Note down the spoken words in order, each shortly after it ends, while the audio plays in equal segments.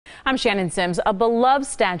I'm Shannon Sims. A beloved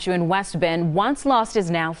statue in West Bend, once lost, is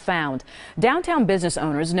now found. Downtown business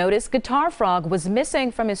owners noticed Guitar Frog was missing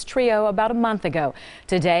from his trio about a month ago.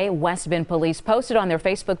 Today, West Bend police posted on their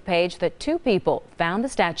Facebook page that two people found the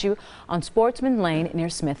statue on Sportsman Lane near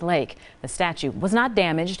Smith Lake. The statue was not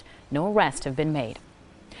damaged. No arrests have been made.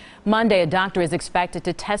 Monday, a doctor is expected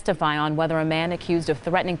to testify on whether a man accused of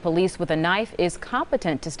threatening police with a knife is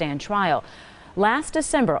competent to stand trial. Last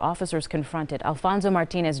December, officers confronted Alfonso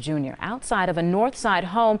Martinez Jr. outside of a North Side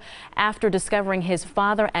home after discovering his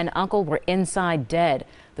father and uncle were inside dead.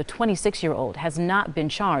 The 26-year-old has not been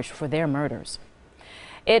charged for their murders.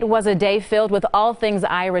 It was a day filled with all things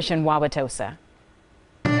Irish in Wauwatosa.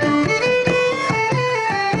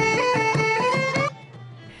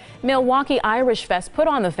 Milwaukee Irish Fest put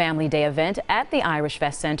on the Family Day event at the Irish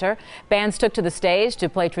Fest Center. Bands took to the stage to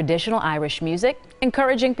play traditional Irish music,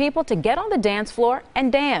 encouraging people to get on the dance floor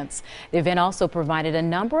and dance. The event also provided a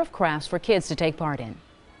number of crafts for kids to take part in.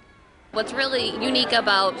 What's really unique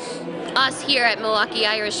about us here at Milwaukee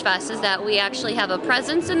Irish Fest is that we actually have a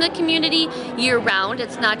presence in the community year-round.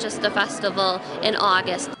 It's not just a festival in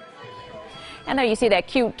August. And there you see that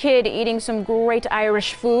cute kid eating some great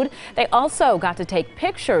Irish food. They also got to take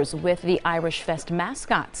pictures with the Irish Fest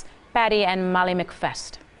mascots, Paddy and Molly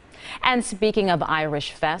McFest. And speaking of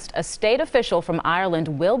Irish Fest, a state official from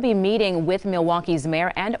Ireland will be meeting with Milwaukee's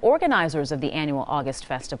mayor and organizers of the annual August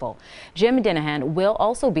Festival. Jim Dinahan will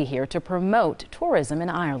also be here to promote tourism in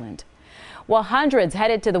Ireland. Well, hundreds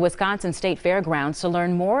headed to the Wisconsin State Fairgrounds to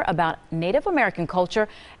learn more about Native American culture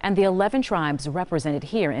and the 11 tribes represented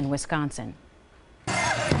here in Wisconsin.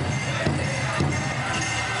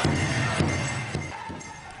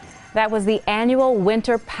 That was the annual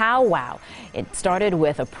winter powwow. It started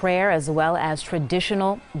with a prayer as well as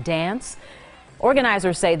traditional dance.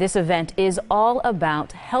 Organizers say this event is all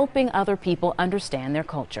about helping other people understand their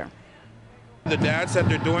culture. The dance that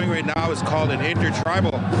they're doing right now is called an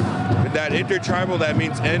intertribal. And that intertribal, that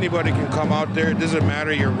means anybody can come out there. It doesn't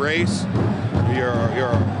matter your race, your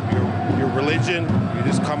religion. You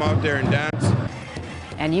just come out there and dance.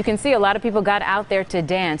 And you can see a lot of people got out there to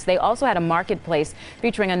dance. They also had a marketplace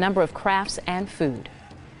featuring a number of crafts and food.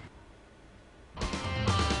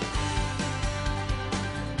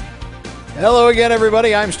 Hello again,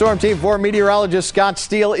 everybody. I'm Storm Team 4 meteorologist Scott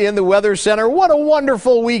Steele in the Weather Center. What a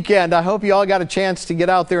wonderful weekend. I hope you all got a chance to get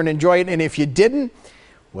out there and enjoy it. And if you didn't,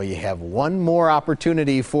 well, you have one more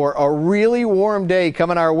opportunity for a really warm day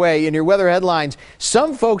coming our way. In your weather headlines,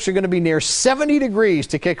 some folks are going to be near 70 degrees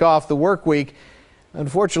to kick off the work week.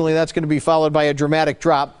 Unfortunately, that's going to be followed by a dramatic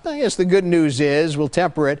drop. I guess the good news is we'll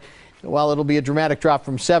temper it. While it'll be a dramatic drop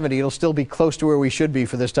from 70, it'll still be close to where we should be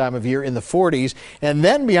for this time of year in the 40s. And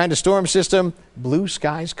then behind a storm system, blue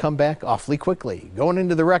skies come back awfully quickly. Going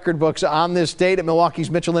into the record books on this date at Milwaukee's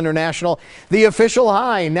Mitchell International, the official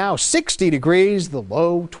high now 60 degrees, the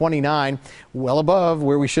low 29, well above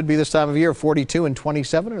where we should be this time of year. 42 and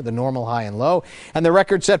 27 are the normal high and low. And the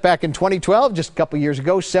record set back in 2012, just a couple years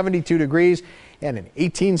ago, 72 degrees. And in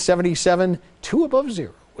 1877, 2 above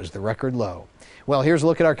zero was the record low. Well, here's a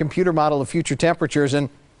look at our computer model of future temperatures, and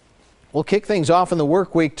we'll kick things off in the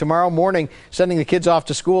work week tomorrow morning, sending the kids off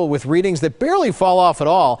to school with readings that barely fall off at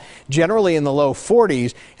all, generally in the low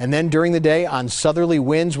 40s. And then during the day on southerly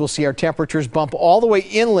winds, we'll see our temperatures bump all the way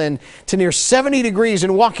inland to near 70 degrees in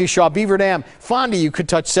Waukesha, Beaver Dam, Fondy. You could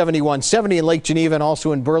touch 71, 70 in Lake Geneva and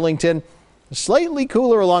also in Burlington. Slightly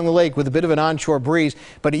cooler along the lake with a bit of an onshore breeze,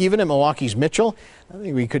 but even at Milwaukee's Mitchell, I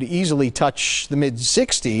think we could easily touch the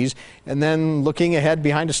mid-60s. And then looking ahead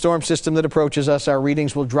behind a storm system that approaches us, our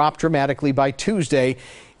readings will drop dramatically by Tuesday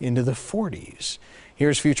into the 40s.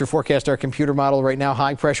 Here's future forecast, our computer model right now.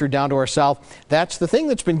 High pressure down to our south. That's the thing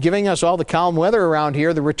that's been giving us all the calm weather around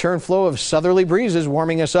here. The return flow of southerly breezes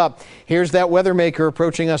warming us up. Here's that weather maker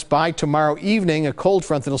approaching us by tomorrow evening. A cold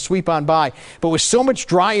front that'll sweep on by. But with so much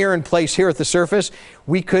dry air in place here at the surface,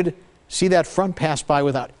 we could see that front pass by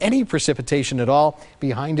without any precipitation at all.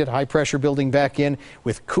 Behind it, high pressure building back in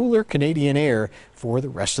with cooler Canadian air for the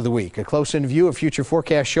rest of the week. A close-in view of future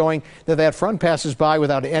forecast showing that front passes by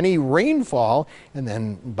without any rainfall, and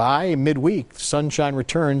then by midweek, sunshine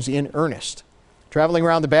returns in earnest. Traveling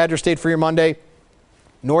around the Badger State for your Monday.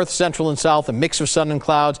 North, central, and south, a mix of sun and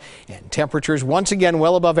clouds, and temperatures once again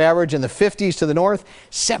well above average in the 50s to the north,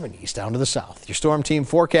 70s down to the south. Your Storm Team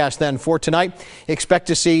forecast then for tonight, expect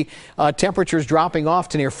to see temperatures dropping off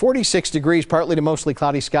to near 46 degrees, partly to mostly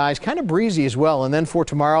cloudy skies, kind of breezy as well. And then for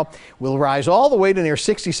tomorrow, we'll rise all the way to near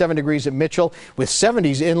 67 degrees at Mitchell with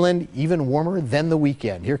 70s inland, even warmer than the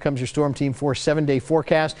weekend. Here comes your Storm Team 4 7-day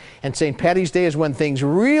forecast, and St. Patty's Day is when things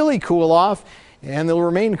really cool off, and they'll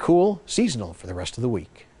remain cool, seasonal for the rest of the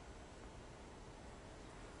week.